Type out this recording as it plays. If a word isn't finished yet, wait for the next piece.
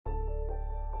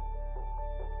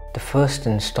The first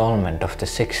installment of the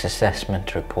sixth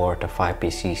assessment report of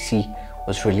IPCC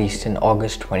was released in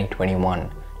August 2021,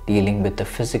 dealing with the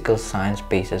physical science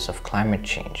basis of climate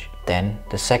change. Then,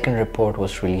 the second report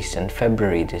was released in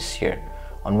February this year,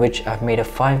 on which I've made a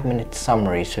 5-minute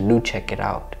summary, so do check it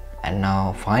out. And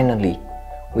now, finally,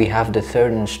 we have the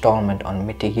third installment on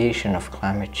mitigation of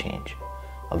climate change,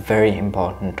 a very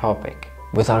important topic.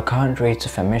 With our current rates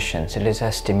of emissions, it is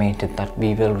estimated that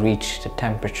we will reach the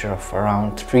temperature of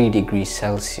around 3 degrees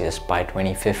Celsius by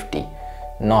 2050,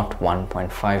 not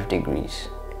 1.5 degrees.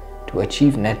 To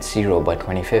achieve net zero by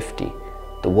 2050,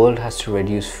 the world has to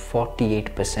reduce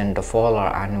 48% of all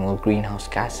our annual greenhouse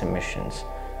gas emissions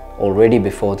already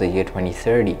before the year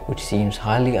 2030, which seems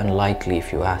highly unlikely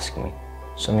if you ask me.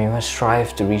 So we must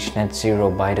strive to reach net zero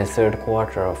by the third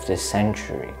quarter of this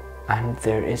century. And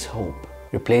there is hope.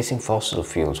 Replacing fossil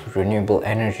fuels with renewable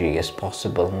energy is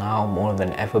possible now more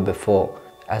than ever before,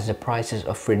 as the prices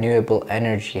of renewable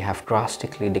energy have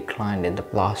drastically declined in the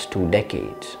last 2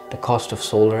 decades. The cost of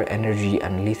solar energy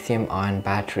and lithium-ion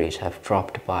batteries have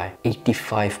dropped by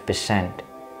 85%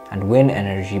 and wind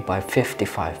energy by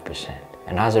 55%.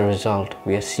 And as a result,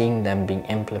 we are seeing them being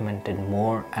implemented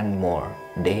more and more,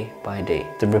 day by day.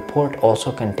 The report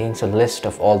also contains a list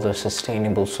of all the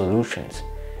sustainable solutions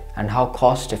and how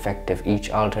cost-effective each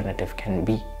alternative can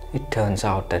be. It turns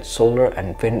out that solar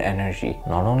and wind energy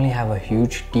not only have a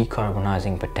huge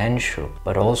decarbonizing potential,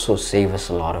 but also save us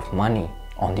a lot of money.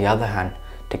 On the other hand,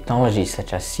 technologies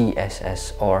such as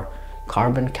CSS, or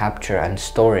carbon capture and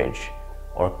storage,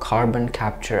 or carbon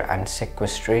capture and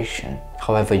sequestration,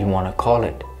 however you want to call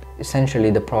it, essentially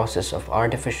the process of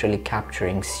artificially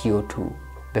capturing CO2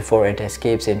 before it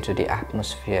escapes into the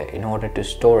atmosphere in order to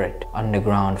store it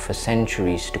underground for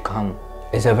centuries to come,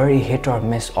 is a very hit or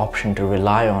miss option to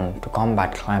rely on to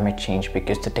combat climate change,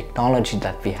 because the technology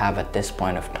that we have at this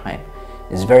point of time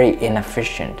is very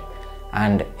inefficient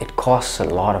and it costs a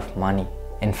lot of money.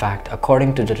 In fact,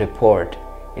 according to the report,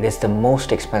 it is the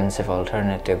most expensive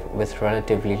alternative with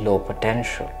relatively low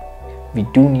potential. We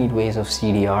do need ways of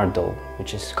CDR though,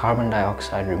 which is carbon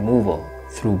dioxide removal,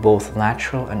 through both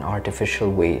natural and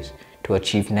artificial ways to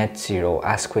achieve net zero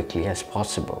as quickly as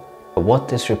possible. But what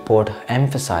this report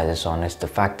emphasizes on is the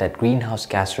fact that greenhouse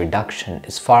gas reduction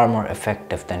is far more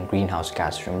effective than greenhouse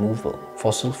gas removal.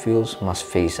 Fossil fuels must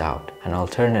phase out, and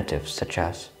alternatives such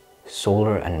as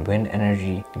solar and wind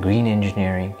energy, green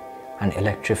engineering, and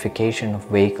electrification of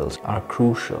vehicles are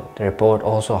crucial. The report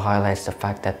also highlights the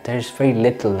fact that there is very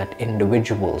little that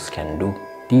individuals can do.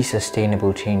 These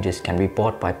sustainable changes can be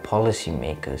bought by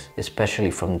policymakers,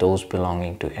 especially from those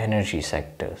belonging to energy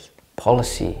sectors.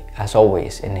 Policy, as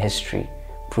always in history,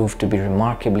 proved to be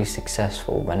remarkably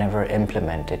successful whenever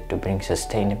implemented to bring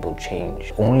sustainable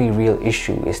change. The only real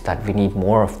issue is that we need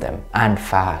more of them, and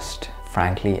fast.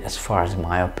 Frankly, as far as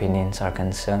my opinions are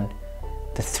concerned,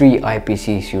 the 3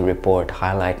 IPCC report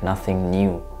highlight nothing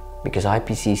new, because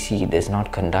IPCC does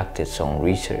not conduct its own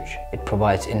research. It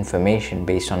provides information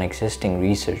based on existing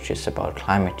researches about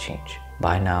climate change.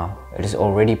 By now, it is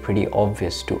already pretty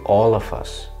obvious to all of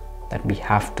us that we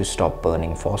have to stop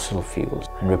burning fossil fuels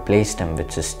and replace them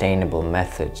with sustainable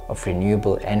methods of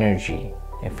renewable energy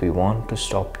if we want to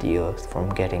stop the Earth from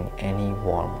getting any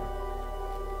warmer.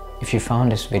 If you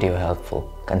found this video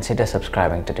helpful, consider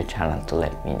subscribing to the channel to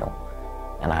let me know.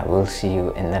 And I will see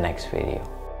you in the next video.